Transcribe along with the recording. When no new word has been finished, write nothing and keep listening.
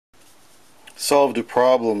Solved a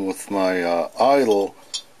problem with my idle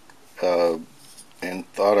and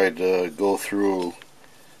thought I'd go through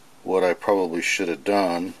what I probably should have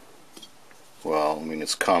done. Well, I mean,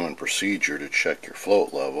 it's common procedure to check your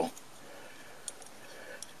float level.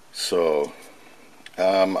 So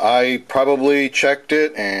I probably checked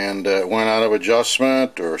it and it went out of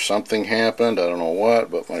adjustment or something happened, I don't know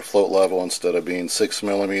what, but my float level, instead of being 6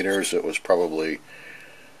 millimeters, it was probably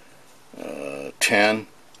 10,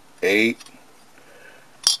 8,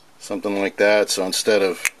 something like that. So instead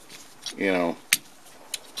of,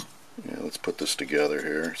 let's put this together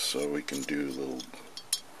here so we can do a little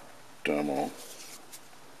demo.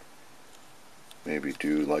 Maybe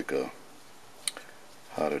do like a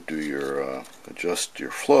how to do your adjust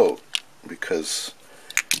your float, because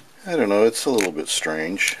I don't know, it's a little bit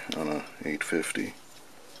strange on a 850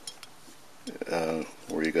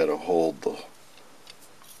 where you got to hold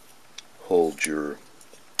your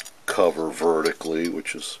cover vertically,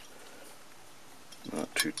 which is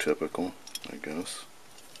not too typical, I guess.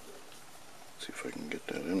 See if I can get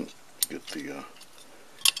that in. Get the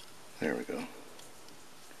there we go.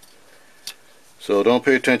 So don't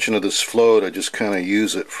pay attention to this float. I just kind of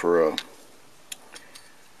use it for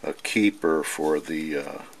a keeper for the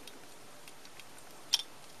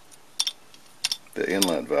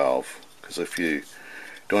inlet valve, because if you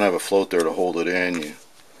don't have a float there to hold it in, you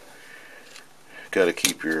got to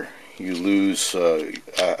keep you lose.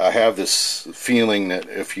 I have this feeling that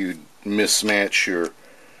if you mismatch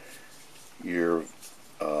your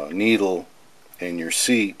needle and your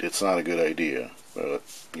seat, it's not a good idea. But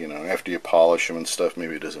after you polish them and stuff,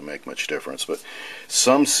 maybe it doesn't make much difference. But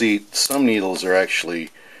some needles are actually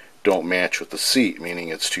don't match with the seat, meaning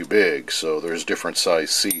it's too big. So there's different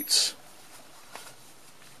size seats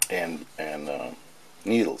and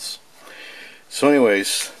needles. So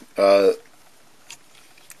anyways,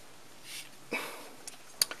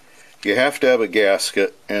 you have to have a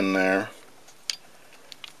gasket in there,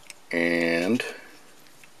 and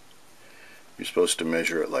you're supposed to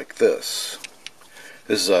measure it like this.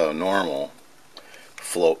 This is how normal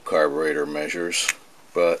float carburetor measures,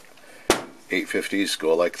 but 850s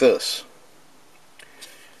go like this.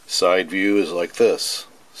 Side view is like this.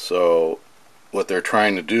 So what they're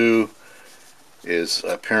trying to do is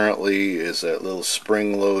apparently is that little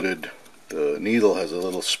spring-loaded, the needle has a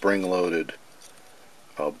little spring-loaded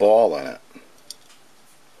ball in it.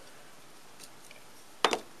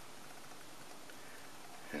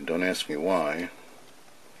 And don't ask me why,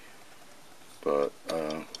 but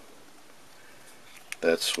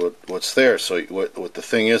that's what's there. So what the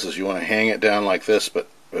thing is you want to hang it down like this, but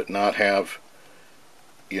not have,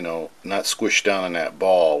 not squish down in that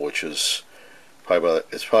ball, which is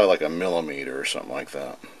it's probably like a millimeter or something like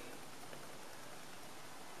that.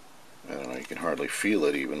 I don't know, you can hardly feel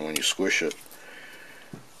it even when you squish it.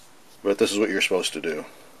 But this is what you're supposed to do.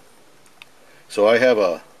 So I have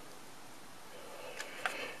a,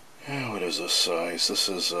 what is this size? This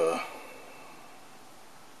is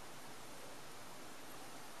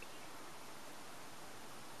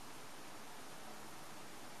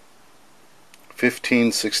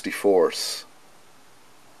 15/64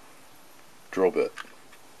 drill bit.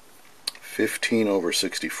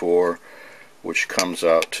 15/64, which comes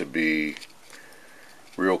out to be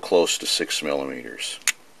real close to 6 millimeters.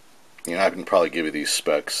 I can probably give you these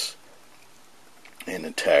specs in the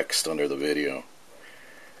text under the video.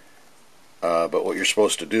 But what you're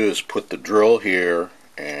supposed to do is put the drill here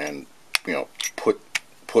and put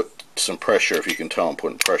some pressure. If you can tell, I'm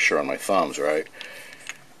putting pressure on my thumbs, right?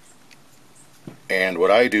 And what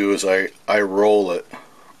I do is I roll it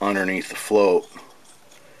underneath the float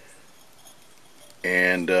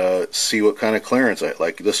and see what kind of clearance.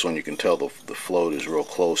 Like this one, you can tell the float is real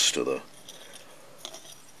close to the.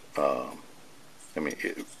 I mean,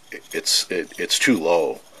 it's too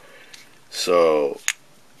low. So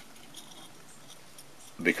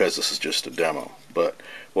because this is just a demo, but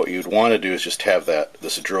what you'd want to do is just have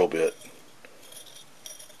this drill bit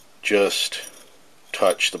just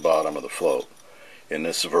touch the bottom of the float in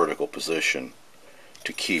this vertical position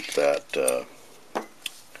to keep that. The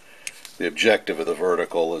objective of the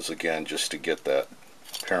vertical is, again, just to get that,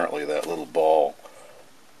 apparently, that little ball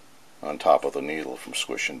on top of the needle from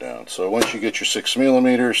squishing down. So once you get your 6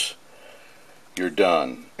 millimeters, you're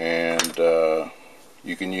done, and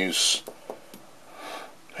you can use,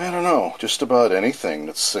 I don't know, just about anything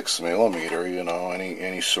that's 6 millimeter.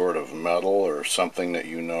 Any sort of metal or something that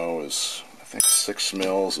is. I think 6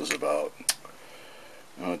 mils is about,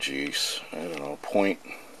 oh geez, I don't know,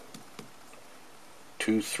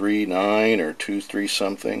 0.239 or 23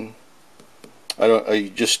 something.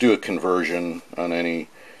 I just do a conversion on any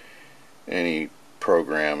any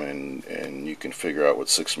program, and you can figure out what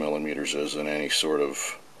 6 millimeters is in any sort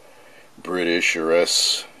of British or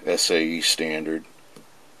SAE standard,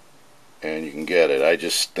 and you can get it. I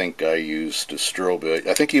just think I used a drill bit.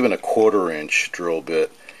 I think even a 1/4 inch drill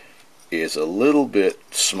bit is a little bit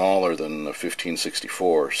smaller than the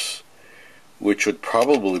 15/64, which would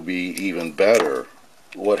probably be even better.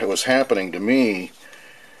 What was happening to me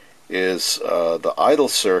is the idle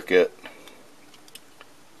circuit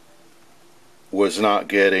was not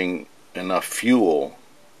getting enough fuel.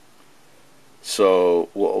 So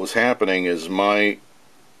what was happening is my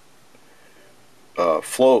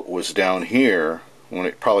float was down here when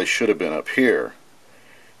it probably should have been up here,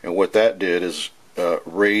 and what that did is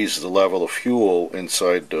raise the level of fuel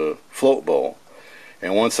inside the float bowl.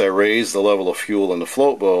 And once I raised the level of fuel in the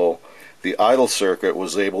float bowl, the idle circuit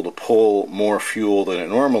was able to pull more fuel than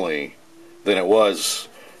it was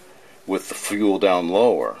with the fuel down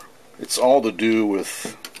lower. It's all to do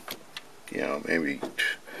with, maybe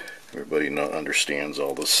everybody understands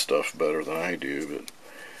all this stuff better than I do, but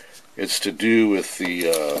it's to do with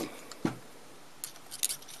the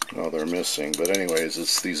they're missing, but anyways,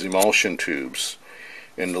 it's these emulsion tubes.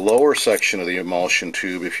 In the lower section of the emulsion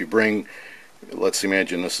tube, if you bring, let's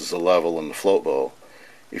imagine this is a level in the float bowl.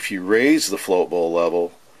 If you raise the float bowl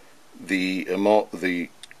level, the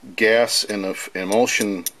gas in the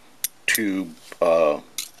emulsion tube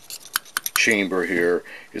chamber here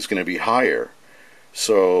is going to be higher.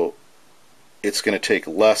 So it's going to take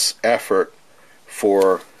less effort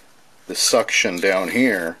for the suction down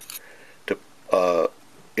here to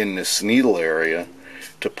in this needle area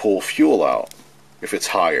to pull fuel out if it's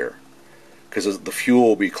higher, because the fuel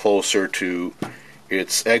will be closer to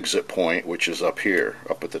its exit point, which is up here,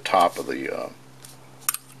 up at the top of the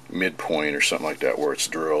midpoint or something like that, where it's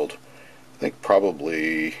drilled. I think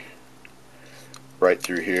probably right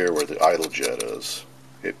through here where the idle jet is.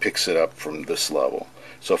 It picks it up from this level.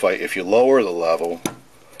 So if you lower the level,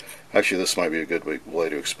 actually this might be a good way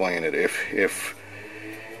to explain it. If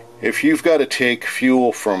you've got to take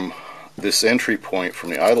fuel from this entry point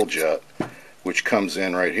from the idle jet, which comes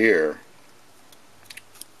in right here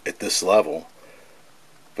at this level,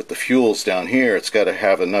 but the fuel's down here, it's got to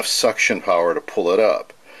have enough suction power to pull it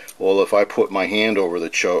up. Well, if I put my hand over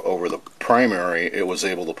the primary, it was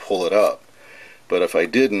able to pull it up. But if I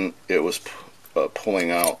didn't, it was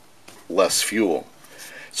pulling out less fuel.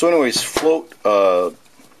 So anyways, the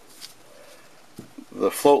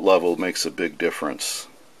float level makes a big difference.